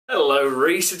Hello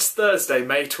Reese, it's Thursday,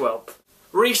 May 12th.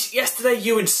 Reese, yesterday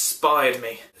you inspired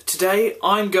me. Today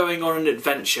I'm going on an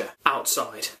adventure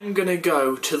outside. I'm gonna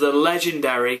go to the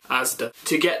legendary ASDA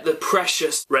to get the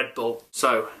precious Red Bull.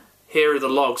 So, here are the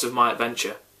logs of my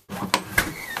adventure.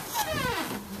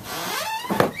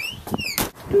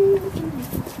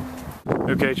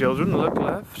 Okay children, look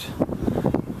left,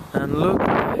 and look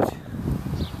right,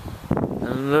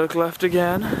 and look left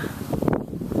again.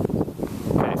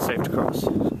 Okay, it's safe to cross.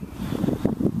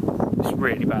 It's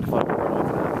really bad if I go wrong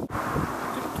over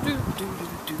there.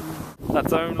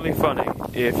 That's only funny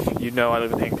if you know I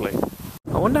live in Hinkley.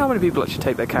 I wonder how many people actually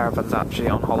take their caravans actually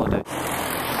on holiday.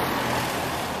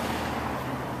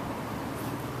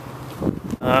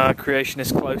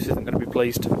 Creationist close isn't going to be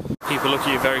pleased. People look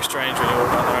at you very strange when you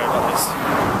walk down the road like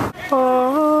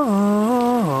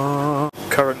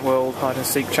this. Current world hide and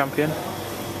seek champion.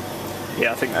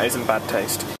 Yeah, I think that is in bad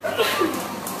taste.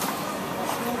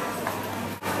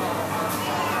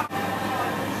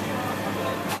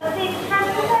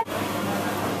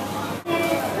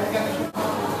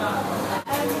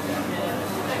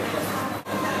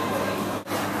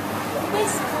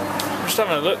 I'm just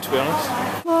having a look, to be honest.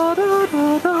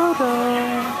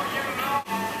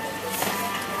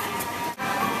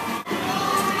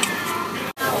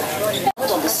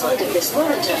 On the side of this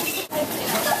monitor.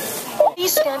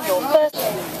 Please scan your birth.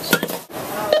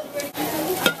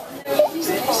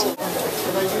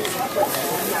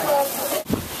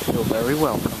 You're very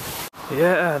welcome.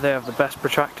 Yeah, they have the best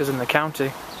protractors in the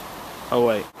county. Oh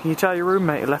wait, can you tell your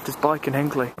roommate he left his bike in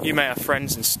Hinkley? You may have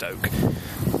friends in Stoke.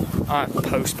 I have a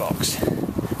postbox.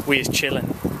 We is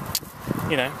chilling.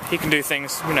 You know, he can do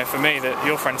things, you know, for me that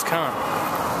your friends can't.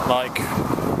 Like,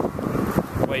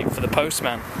 wait for the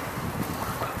postman.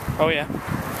 Oh yeah?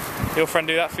 Your friend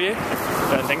do that for you?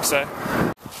 Don't think so.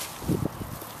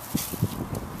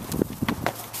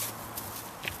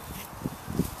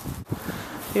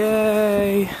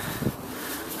 Yay!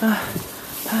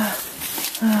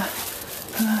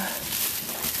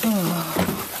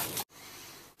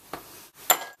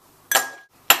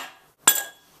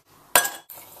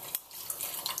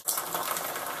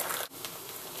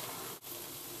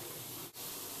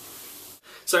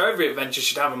 So every adventure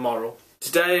should have a moral.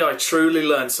 Today I truly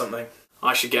learned something.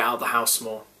 I should get out of the house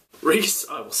more. Reese,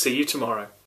 I will see you tomorrow.